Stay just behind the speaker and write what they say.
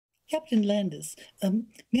Captain Landis,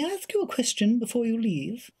 may I ask you a question before you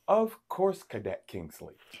leave? Of course, Cadet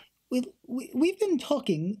Kingsley. We've been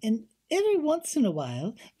talking, and every once in a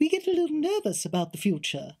while we get a little nervous about the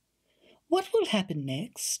future. What will happen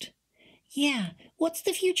next? Yeah, what's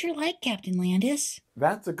the future like, Captain Landis?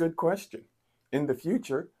 That's a good question. In the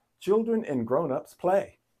future, children and grown-ups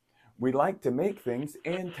play. We like to make things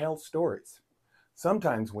and tell stories.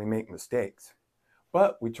 Sometimes we make mistakes,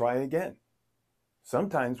 but we try again.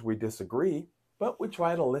 Sometimes we disagree, but we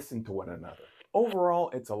try to listen to one another.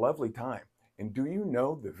 Overall, it's a lovely time. And do you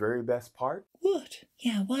know the very best part? What?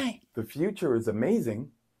 Yeah, why? The future is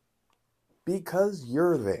amazing because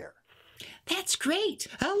you're there. That's great.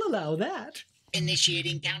 I'll allow that.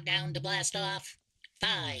 Initiating countdown to blast off.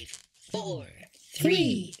 5, 4,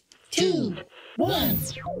 3, 2, 1.